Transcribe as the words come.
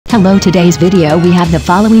Hello, today's video we have the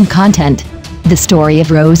following content. The story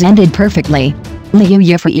of Rose ended perfectly. Liu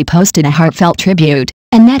Yifei posted a heartfelt tribute,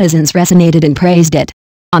 and netizens resonated and praised it.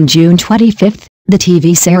 On June 25th, the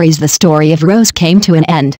TV series The Story of Rose came to an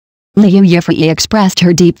end. Liu Yifei expressed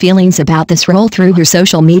her deep feelings about this role through her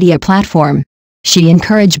social media platform. She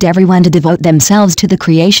encouraged everyone to devote themselves to the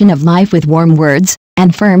creation of life with warm words,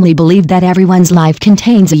 and firmly believed that everyone's life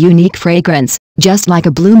contains a unique fragrance, just like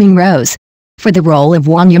a blooming rose. For the role of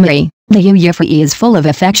Huang Meigui, Liu Yifei is full of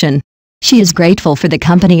affection. She is grateful for the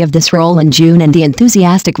company of this role in June and the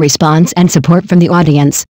enthusiastic response and support from the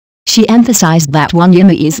audience. She emphasized that Huang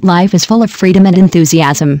Meigui's life is full of freedom and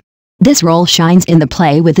enthusiasm. This role shines in the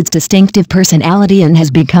play with its distinctive personality and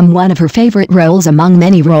has become one of her favorite roles among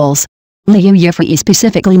many roles. Liu Yifei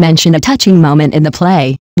specifically mentioned a touching moment in the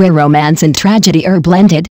play, where romance and tragedy are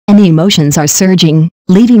blended, and the emotions are surging,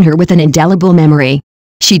 leaving her with an indelible memory.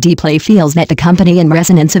 She deeply feels that the company and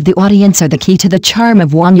resonance of the audience are the key to the charm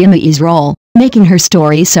of Huang Meigui's role, making her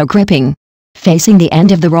story so gripping. Facing the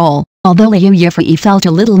end of the role, although Liu Yifei felt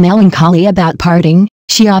a little melancholy about parting,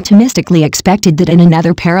 she optimistically expected that in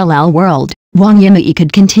another parallel world, Huang Meigui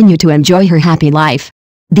could continue to enjoy her happy life.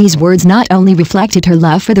 These words not only reflected her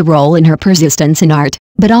love for the role and her persistence in art,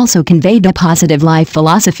 but also conveyed a positive life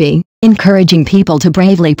philosophy, encouraging people to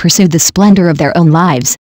bravely pursue the splendor of their own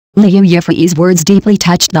lives. Liu Yifei's words deeply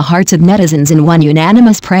touched the hearts of netizens and won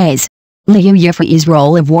unanimous praise. Liu Yifei's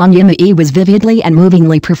role of Huang Meigui was vividly and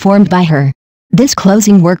movingly performed by her. This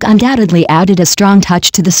closing work undoubtedly added a strong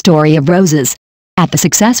touch to the story of Roses. At the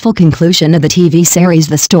successful conclusion of the TV series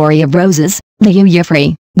The Story of Roses, Liu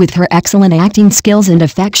Yifei, with her excellent acting skills and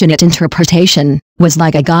affectionate interpretation, was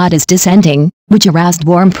like a goddess descending, which aroused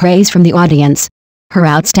warm praise from the audience. Her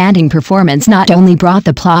outstanding performance not only brought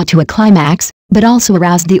the plot to a climax, but also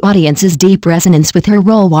aroused the audience's deep resonance with her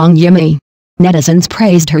role Huang Meigui. Netizens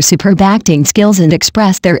praised her superb acting skills and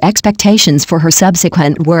expressed their expectations for her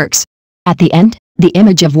subsequent works. At the end, the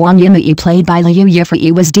image of Huang Meigui played by Liu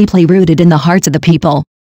Yifei was deeply rooted in the hearts of the people.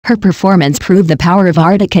 Her performance proved the power of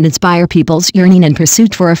art. It can inspire people's yearning and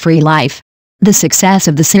pursuit for a free life. The success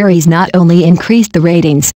of the series not only increased the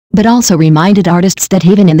ratings, but also reminded artists that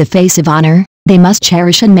even in the face of honor, they must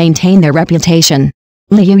cherish and maintain their reputation.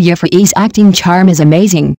 Liu Yifei's acting charm is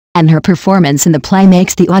amazing, and her performance in the play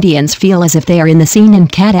makes the audience feel as if they are in the scene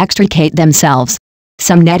and can't extricate themselves.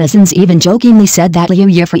 Some netizens even jokingly said that Liu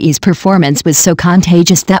Yifei's performance was so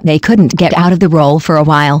contagious that they couldn't get out of the role for a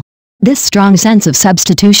while. This strong sense of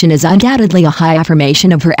substitution is undoubtedly a high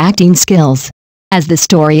affirmation of her acting skills. As The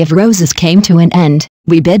Story of Roses came to an end,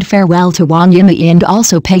 we bid farewell to Huang Meigui and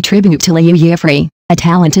also pay tribute to Liu Yifei, a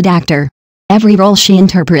talented actor. Every role she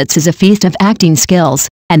interprets is a feast of acting skills,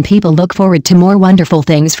 and people look forward to more wonderful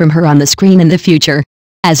things from her on the screen in the future.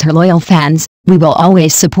 As her loyal fans, we will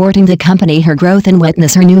always supporting the company her growth and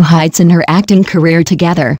witness her new heights in her acting career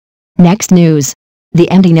together. Next news.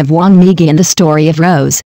 The ending of Huang Meigui in The Story of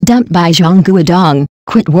Rose, dumped by Zhuang Guodong,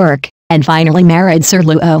 quit work, and finally married Sir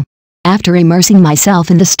Luo. After immersing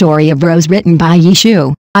myself in The Story of Rose written by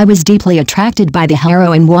Yishu, I was deeply attracted by the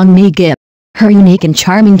heroine Huang Meigui. Her unique and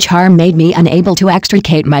charming charm made me unable to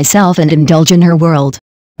extricate myself and indulge in her world.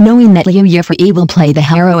 Knowing that Liu Yifei will play the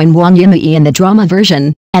heroine Huang Meigui in the drama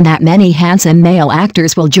version, and that many handsome male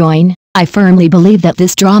actors will join, I firmly believe that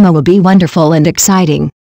this drama will be wonderful and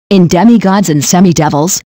exciting. In Demigods and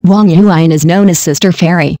Semi-Devils, Huang Meigui is known as Sister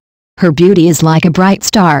Fairy. Her beauty is like a bright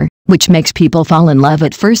star, which makes people fall in love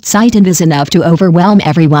at first sight and is enough to overwhelm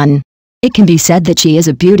everyone. It can be said that she is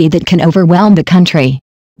a beauty that can overwhelm the country.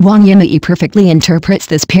 Huang Meigui perfectly interprets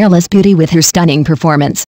this peerless beauty with her stunning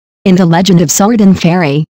performance. In The Legend of Sword and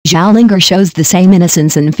Fairy, Zhao Linger shows the same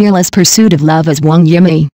innocence and fearless pursuit of love as Huang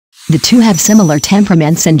Meigui. The two have similar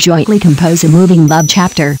temperaments and jointly compose a moving love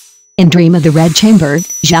chapter. In Dream of the Red Chamber,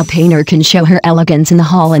 Zhao Painter can show her elegance in the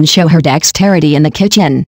hall and show her dexterity in the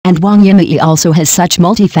kitchen, and Huang Meigui also has such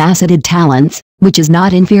multifaceted talents, which is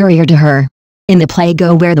not inferior to her. In the play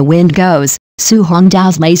Go Where the Wind Goes, Su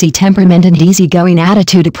Hongdao's lazy temperament and easygoing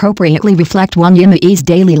attitude appropriately reflect Huang Meigui's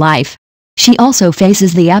daily life. She also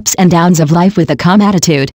faces the ups and downs of life with a calm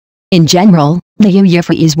attitude. In general, Liu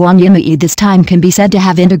Yifei's Huang Meigui this time can be said to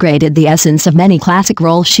have integrated the essence of many classic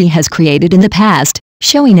roles she has created in the past,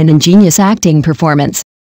 showing an ingenious acting performance.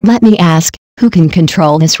 Let me ask, who can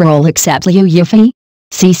control this role except Liu Yifei?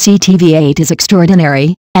 CCTV8 is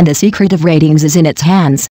extraordinary, and the secret of ratings is in its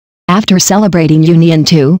hands. After celebrating Union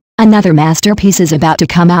 2, another masterpiece is about to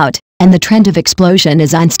come out, and the trend of explosion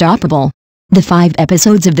is unstoppable. The 5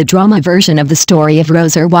 episodes of the drama version of The Story of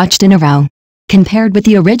Rose are watched in a row. Compared with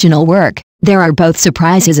the original work, there are both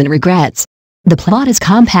surprises and regrets. The plot is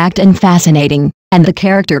compact and fascinating, and the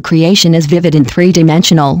character creation is vivid and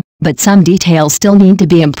three-dimensional, but some details still need to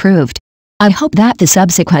be improved. I hope that the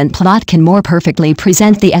subsequent plot can more perfectly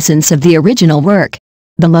present the essence of the original work.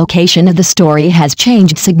 The location of the story has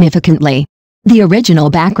changed significantly. The original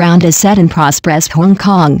background is set in prosperous Hong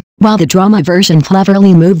Kong, while the drama version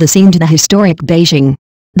cleverly moved the scene to the historic Beijing.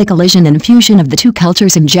 The collision and fusion of the two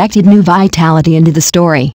cultures injected new vitality into the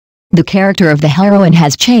story. The character of the heroine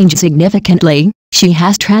has changed significantly. She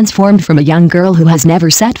has transformed from a young girl who has never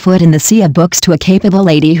set foot in the sea of books to a capable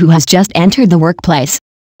lady who has just entered the workplace.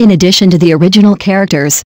 In addition to the original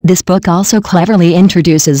characters, this book also cleverly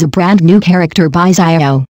introduces a brand new character by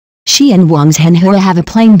Zhao. She and Wang Zhenhua have a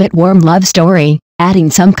plain but warm love story, adding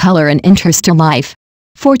some color and interest to life.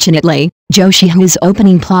 Fortunately, Zhou Shihu's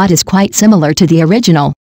opening plot is quite similar to the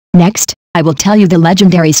original. Next, I will tell you the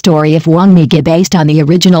legendary story of Huang Meigui based on the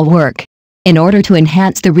original work. In order to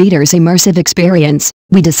enhance the reader's immersive experience,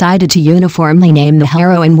 we decided to uniformly name the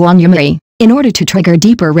heroine Huang Meigui, in order to trigger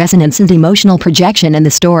deeper resonance and emotional projection in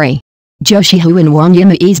the story. Zhou Shihu and Huang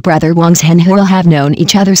Meigui's brother Wang Zhenhua have known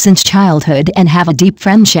each other since childhood and have a deep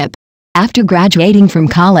friendship. After graduating from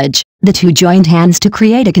college, the two joined hands to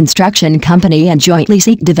create a construction company and jointly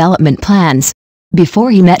seek development plans.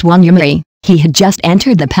 Before he met Huang Meigui, he had just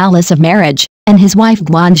entered the palace of marriage, and his wife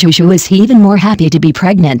Guanzhushu was even more happy to be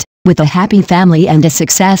pregnant, with a happy family and a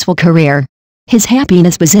successful career. His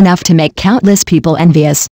happiness was enough to make countless people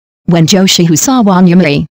envious. When Zhou Shihu saw Huang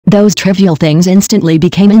Meigui, those trivial things instantly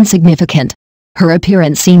became insignificant. Her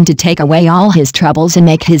appearance seemed to take away all his troubles and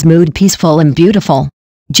make his mood peaceful and beautiful.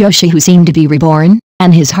 Zhou Shihu seemed to be reborn,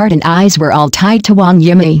 and his heart and eyes were all tied to Huang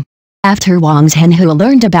Meigui. After Wang Zhenhua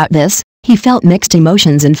learned about this, he felt mixed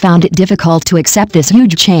emotions and found it difficult to accept this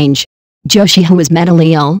huge change. Zhou Shihu was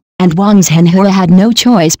mentally ill, and Wang Zhenhua had no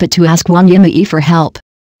choice but to ask Huang Meigui for help.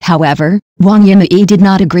 However, Huang Meigui did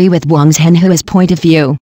not agree with Wang Zhenhua's point of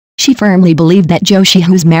view. She firmly believed that Zhou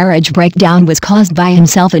Shihu's marriage breakdown was caused by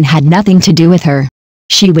himself and had nothing to do with her.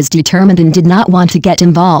 She was determined and did not want to get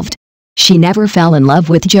involved. She never fell in love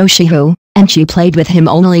with Zhou Shihu, and she played with him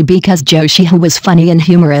only because Zhou Shihu was funny and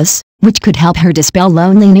humorous, which could help her dispel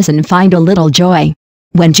loneliness and find a little joy.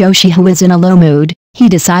 When Zhou Shihu was in a low mood, he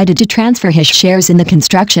decided to transfer his shares in the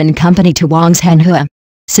construction company to Wang Zhenhua.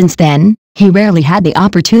 Since then, he rarely had the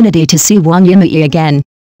opportunity to see Huang Meigui again.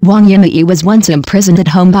 Huang Meigui was once imprisoned at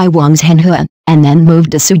home by Wang Zhenhua, and then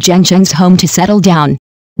moved to Su Zhengsheng's home to settle down.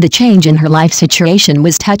 The change in her life situation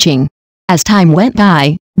was touching. As time went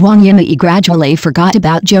by, Huang Meigui gradually forgot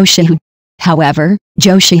about Zhou Shihu. However,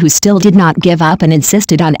 Zhou Shihu still did not give up and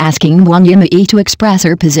insisted on asking Huang Meigui to express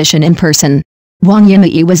her position in person. Huang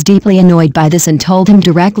Meigui was deeply annoyed by this and told him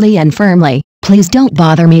directly and firmly, "Please don't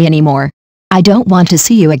bother me anymore. I don't want to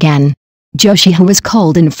see you again." Zhou Shihu was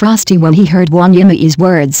cold and frosty when he heard Huang Meigui's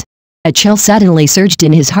words. A chill suddenly surged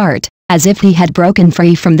in his heart, as if he had broken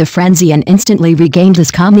free from the frenzy and instantly regained his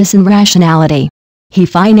calmness and rationality. He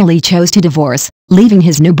finally chose to divorce, leaving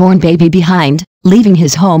his newborn baby behind, leaving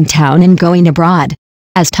his hometown and going abroad.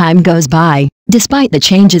 As time goes by, despite the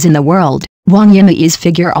changes in the world, Huang Meigui's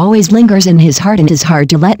figure always lingers in his heart and is hard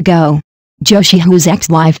to let go. Zhou Shihu's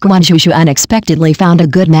ex-wife Guanzhushu unexpectedly found a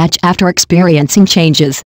good match after experiencing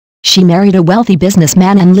changes. She married a wealthy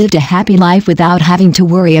businessman and lived a happy life without having to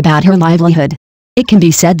worry about her livelihood. It can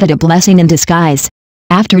be said that a blessing in disguise.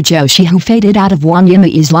 After Zhou Shihu faded out of Huang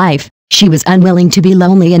Meigui's life, she was unwilling to be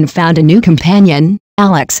lonely and found a new companion,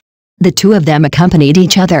 Alex. The two of them accompanied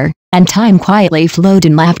each other, and time quietly flowed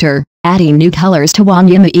in laughter, adding new colors to Huang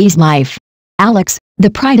Meigui's life. Alex,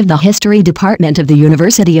 the pride of the history department of the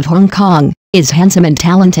University of Hong Kong, is handsome and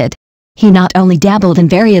talented. He not only dabbled in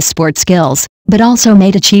various sports skills, but also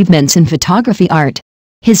made achievements in photography art.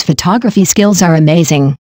 His photography skills are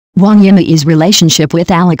amazing. Huang Meigui's relationship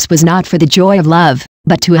with Alex was not for the joy of love,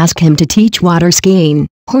 but to ask him to teach water skiing,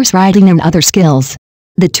 horse riding and other skills.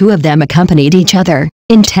 The two of them accompanied each other,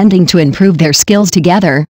 intending to improve their skills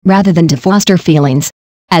together, rather than to foster feelings.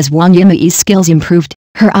 As Huang Meigui's skills improved,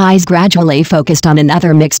 her eyes gradually focused on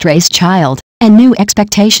another mixed-race child, and new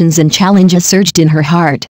expectations and challenges surged in her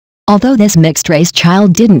heart. Although this mixed-race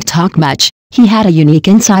child didn't talk much, he had a unique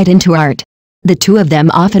insight into art. The two of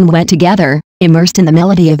them often went together, immersed in the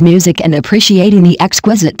melody of music and appreciating the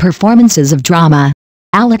exquisite performances of drama.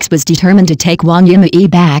 Alex was determined to take Huang Meigui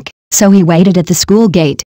back, so he waited at the school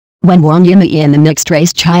gate. When Huang Meigui and the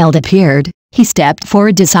mixed-race child appeared, he stepped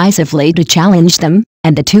forward decisively to challenge them,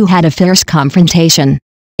 and the two had a fierce confrontation.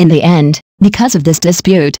 In the end, because of this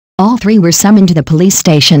dispute, all three were summoned to the police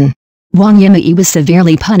station. Huang Meigui was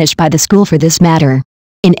severely punished by the school for this matter.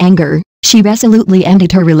 In anger, she resolutely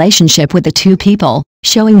ended her relationship with the two people,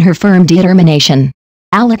 showing her firm determination.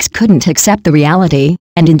 Alex couldn't accept the reality,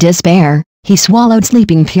 and in despair, he swallowed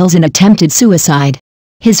sleeping pills and attempted suicide.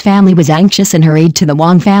 His family was anxious and hurried to the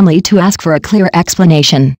Wang family to ask for a clear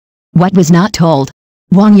explanation. What was not told?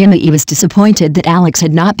 Huang Meigui was disappointed that Alex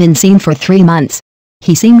had not been seen for 3 months.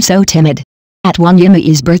 He seemed so timid. At Huang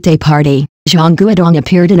Meigui's birthday party, Zhuang Guodong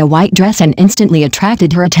appeared in a white dress and instantly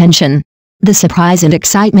attracted her attention. The surprise and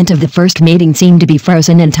excitement of the first meeting seemed to be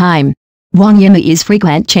frozen in time. Huang Meigui's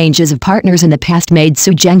frequent changes of partners in the past made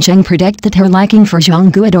Su Zhengsheng predict that her liking for Zhuang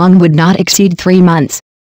Guodong would not exceed 3 months.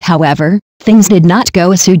 However, things did not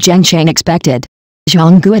go as Su Zhengsheng expected.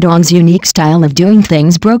 Zhuang Guodong's unique style of doing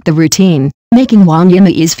things broke the routine, making Huang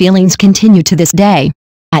Meigui's feelings continue to this day.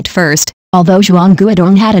 At first, although Zhuang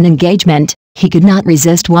Guodong had an engagement, he could not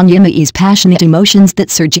resist Huang Meigui's passionate emotions that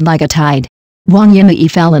surged like a tide. Huang Meigui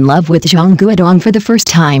fell in love with Zhuang Guodong for the first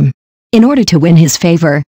time. In order to win his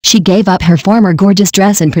favor, she gave up her former gorgeous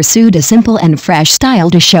dress and pursued a simple and fresh style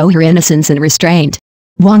to show her innocence and restraint.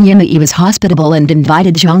 Huang Meigui was hospitable and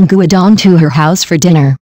invited Zhuang Guodong to her house for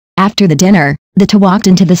dinner. After the dinner, the two walked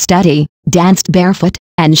into the study, danced barefoot,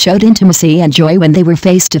 and showed intimacy and joy when they were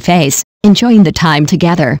face to face, enjoying the time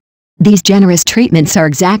together. These generous treatments are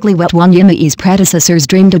exactly what Huang Meigui's predecessors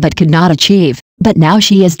dreamed of but could not achieve, but now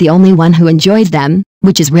she is the only one who enjoys them,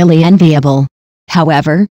 which is really enviable.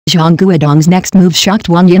 However, Zhuang Guodong's next move shocked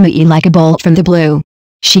Huang Meigui like a bolt from the blue.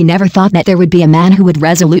 She never thought that there would be a man who would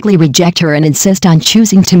resolutely reject her and insist on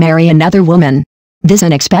choosing to marry another woman. This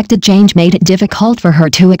unexpected change made it difficult for her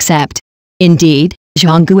to accept. Indeed,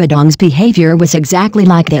 Zhuang Guodong's behavior was exactly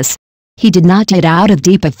like this. He did not do it out of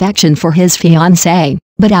deep affection for his fiancée,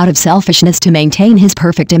 but out of selfishness to maintain his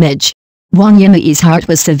perfect image. Huang Meigui's heart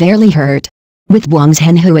was severely hurt. With Huang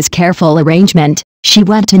Zhenhua's careful arrangement, she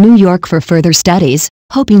went to New York for further studies,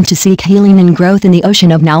 hoping to seek healing and growth in the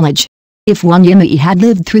ocean of knowledge. If Huang Meigui had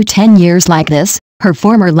lived through 10 years like this, her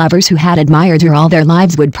former lovers who had admired her all their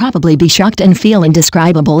lives would probably be shocked and feel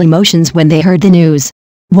indescribable emotions when they heard the news.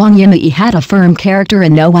 Huang Meigui had a firm character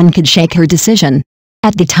and no one could shake her decision.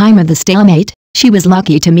 At the time of the stalemate, she was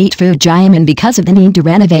lucky to meet Fu Jiamin because of the need to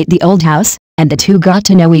renovate the old house, and the two got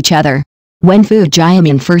to know each other. When Fu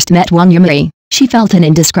Jiamin first met Huang Meigui, she felt an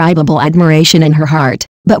indescribable admiration in her heart,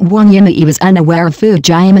 but Huang Meigui was unaware of Fu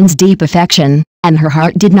Jiamin's deep affection, and her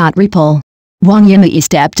heart did not repel. Huang Meigui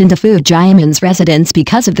stepped into Fu Jiamin's residence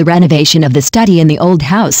because of the renovation of the study in the old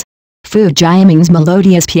house. Fu Jiamin's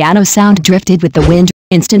melodious piano sound drifted with the wind,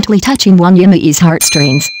 instantly touching Huang Meigui's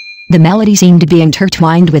heartstrings. The melody seemed to be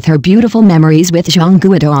intertwined with her beautiful memories with Zhuang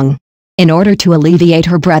Guodong. In order to alleviate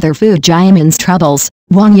her brother Fu Jiamin's troubles,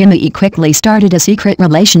 Huang Meigui quickly started a secret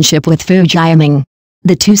relationship with Fu Jiamin.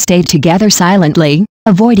 The two stayed together silently,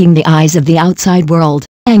 avoiding the eyes of the outside world,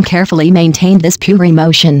 and carefully maintained this pure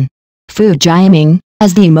emotion. Fu Jiamin,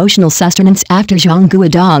 as the emotional sustenance after Zhuang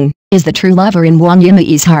Guodong, is the true lover in Huang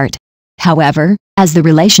Meigui's heart. However, as the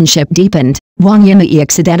relationship deepened, Huang Meigui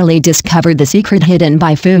accidentally discovered the secret hidden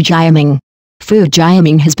by Fu Jiamin. Fu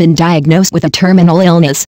Jiamin has been diagnosed with a terminal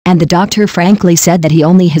illness, and the doctor frankly said that he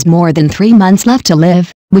only has more than 3 months left to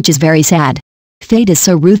live, which is very sad. Fate is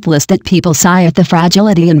so ruthless that people sigh at the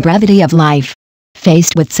fragility and brevity of life.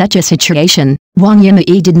 Faced with such a situation, Huang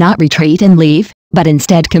Meigui did not retreat and leave, but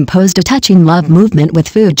instead composed a touching love movement with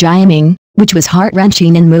Fu Jiamin, which was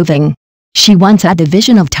heart-wrenching and moving. She once had the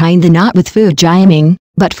vision of tying the knot with Fu Jiamin,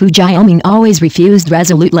 but Fu Jiamin always refused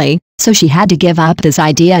resolutely, so she had to give up this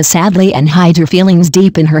idea sadly and hide her feelings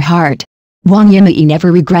deep in her heart. Huang Meigui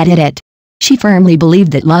never regretted it. She firmly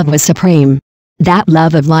believed that love was supreme. That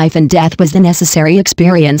love of life and death was the necessary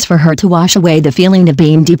experience for her to wash away the feeling of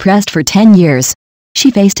being depressed for 10 years. She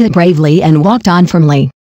faced it bravely and walked on firmly.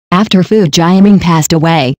 After Fu Jiamin passed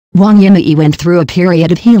away, Huang Meigui went through a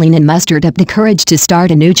period of healing and mustered up the courage to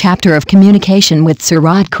start a new chapter of communication with Sir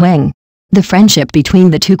Luo. The friendship between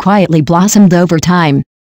the two quietly blossomed over time.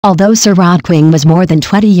 Although Sir Luo was more than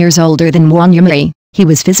 20 years older than Huang Meigui, he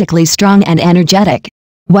was physically strong and energetic.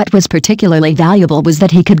 What was particularly valuable was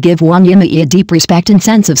that he could give Huang Meigui a deep respect and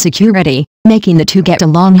sense of security, making the two get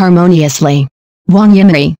along harmoniously. Huang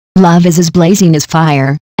Meigui, love is as blazing as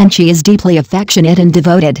fire, and she is deeply affectionate and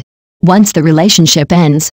devoted. Once the relationship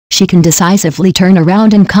ends, she can decisively turn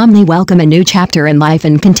around and calmly welcome a new chapter in life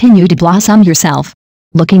and continue to blossom herself.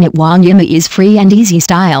 Looking at Huang Meigui's free and easy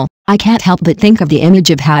style, I can't help but think of the image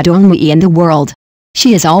of Huang Meigui in the world.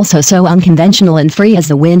 She is also so unconventional and free as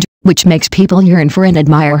the wind, which makes people yearn for and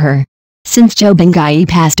admire her. Since Zhou Bengai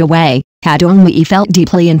passed away, Huang Meigui felt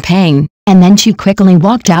deeply in pain, and then she quickly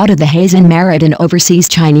walked out of the haze and married an overseas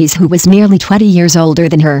Chinese who was nearly 20 years older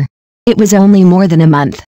than her. It was only more than a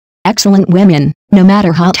month. Excellent women, no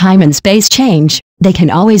matter how time and space change, they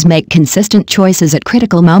can always make consistent choices at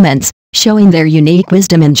critical moments, showing their unique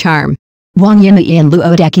wisdom and charm. Huang Meigui and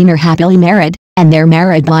Luo Deqing are happily married, and their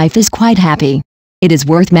married life is quite happy. It is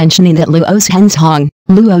worth mentioning that Luo's Henzhong,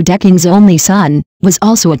 Luo Deqing's only son, was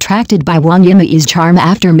also attracted by Huang Meigui's charm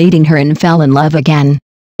after meeting her and fell in love again.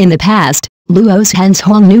 In the past, Luo's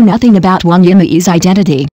Henzhong knew nothing about Huang Meigui's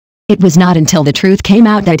identity. It was not until the truth came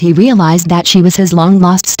out that he realized that she was his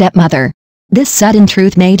long-lost stepmother. This sudden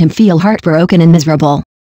truth made him feel heartbroken and miserable.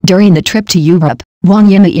 During the trip to Europe, Huang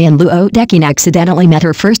Meigui and Luo Deqing accidentally met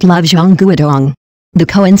her first love Zhuang Guodong. The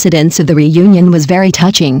coincidence of the reunion was very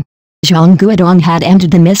touching. Zhuang Guodong had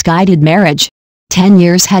ended the misguided marriage. 10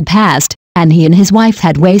 years had passed, and he and his wife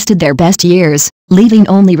had wasted their best years, leaving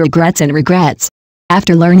only regrets and regrets.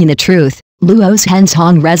 After learning the truth, Luo's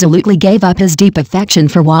Henzhong resolutely gave up his deep affection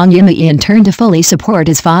for Huang Meigui and turned to fully support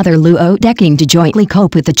his father Luo Deqing to jointly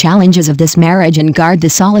cope with the challenges of this marriage and guard the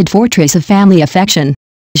solid fortress of family affection.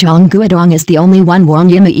 Zhuang Guodong is the only one Huang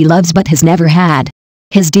Meigui loves but has never had.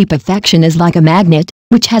 His deep affection is like a magnet,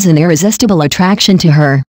 which has an irresistible attraction to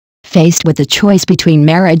her. Faced with the choice between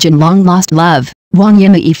marriage and long-lost love, Huang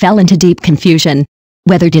Meigui fell into deep confusion.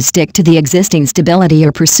 Whether to stick to the existing stability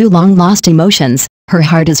or pursue long-lost emotions, her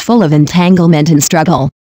heart is full of entanglement and struggle.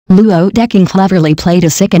 Luo Deqing cleverly played a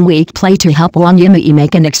sick and weak play to help Huang Meigui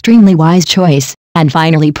make an extremely wise choice, and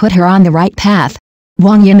finally put her on the right path.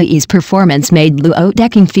 Huang Meigui's performance made Luo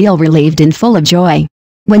Deqing feel relieved and full of joy.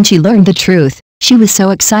 When she learned the truth, she was so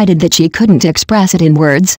excited that she couldn't express it in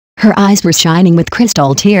words. Her eyes were shining with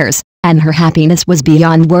crystal tears, and her happiness was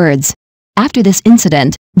beyond words. After this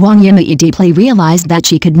incident, Huang Meigui deeply realized that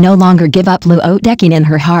she could no longer give up Luo Deqing in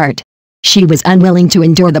her heart. She was unwilling to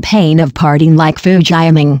endure the pain of parting like Fu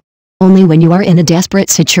Jiaming. Only when you are in a desperate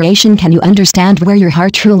situation can you understand where your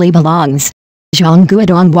heart truly belongs. Zhuang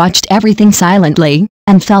Guodong watched everything silently,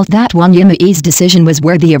 and felt that Huang Meigui's decision was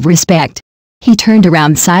worthy of respect. He turned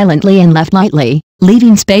around silently and left lightly,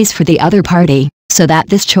 leaving space for the other party, so that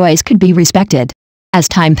this choice could be respected. As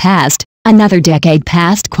time passed, another decade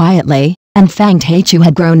passed quietly, and Fang Taichu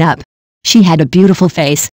had grown up. She had a beautiful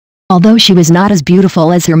face. Although she was not as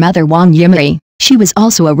beautiful as her mother Huang Meigui, she was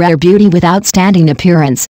also a rare beauty with outstanding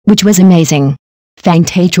appearance, which was amazing. Fang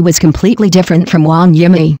Taichu was completely different from Huang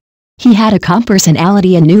Meigui. He had a calm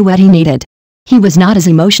personality and knew what he needed. He was not as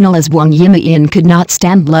emotional as Huang Meigui and could not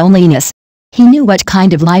stand loneliness. He knew what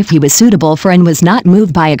kind of life he was suitable for and was not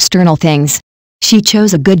moved by external things. She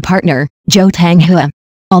chose a good partner, Zhou Tanghua.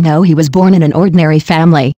 Although he was born in an ordinary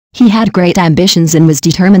family, he had great ambitions and was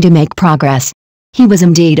determined to make progress. He was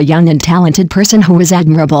indeed a young and talented person who was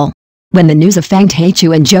admirable. When the news of Fang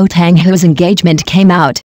Taichu and Zhou Tanghua's engagement came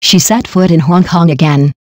out, she set foot in Hong Kong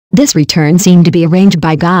again. This return seemed to be arranged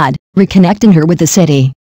by God, reconnecting her with the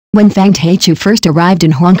city. When Fang Taichu first arrived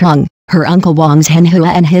in Hong Kong, her uncle Wang Zhenhua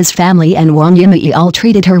and his family and Huang Meigui all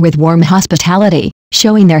treated her with warm hospitality,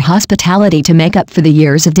 showing their hospitality to make up for the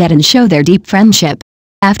years of debt and show their deep friendship.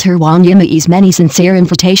 After Huang Meigui's many sincere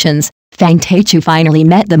invitations, Fang Taichu finally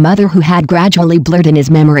met the mother who had gradually blurred in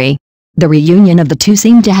his memory. The reunion of the two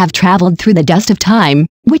seemed to have traveled through the dust of time,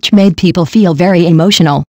 which made people feel very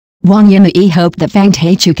emotional. Huang Meigui hoped that Fang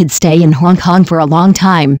Taichu could stay in Hong Kong for a long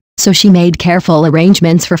time, so she made careful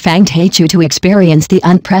arrangements for Fang Taichu to experience the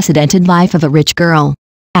unprecedented life of a rich girl.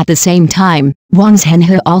 At the same time, Wang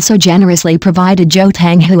Zhenhua also generously provided Zhou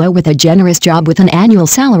Tanghua with a generous job with an annual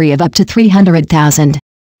salary of up to 300,000.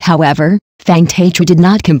 However, Fang Taichu did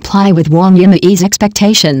not comply with Huang Meigui's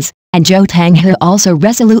expectations, and Zhou Tanghua also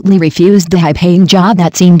resolutely refused the high-paying job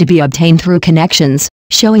that seemed to be obtained through connections,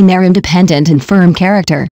 showing their independent and firm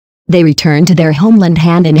character. They returned to their homeland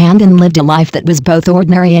hand in hand and lived a life that was both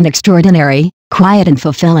ordinary and extraordinary, quiet and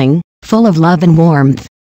fulfilling, full of love and warmth.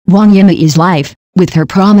 Huang Meigui's life, with her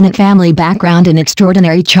prominent family background and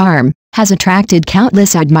extraordinary charm, has attracted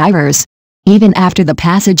countless admirers. Even after the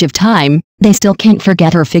passage of time, they still can't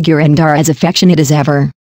forget her figure and are as affectionate as ever.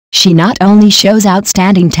 She not only shows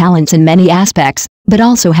outstanding talents in many aspects, but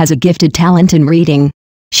also has a gifted talent in reading.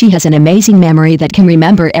 She has an amazing memory that can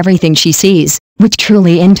remember everything she sees, which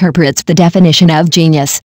truly interprets the definition of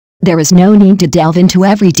genius. There is no need to delve into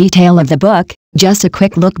every detail of the book, just a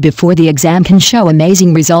quick look before the exam can show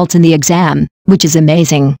amazing results in the exam, which is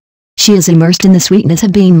amazing. She is immersed in the sweetness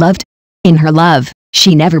of being loved. In her love,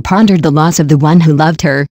 she never pondered the loss of the one who loved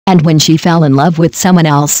her, and when she fell in love with someone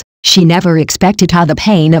else, she never expected how the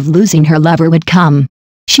pain of losing her lover would come.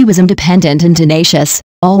 She was independent and tenacious,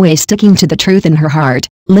 always sticking to the truth in her heart,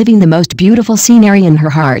 living the most beautiful scenery in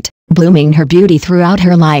her heart, blooming her beauty throughout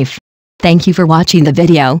her life. Thank you for watching the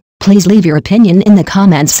video. Please leave your opinion in the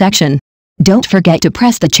comments section. Don't forget to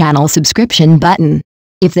press the channel subscription button.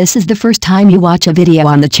 If this is the first time you watch a video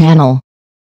on the channel,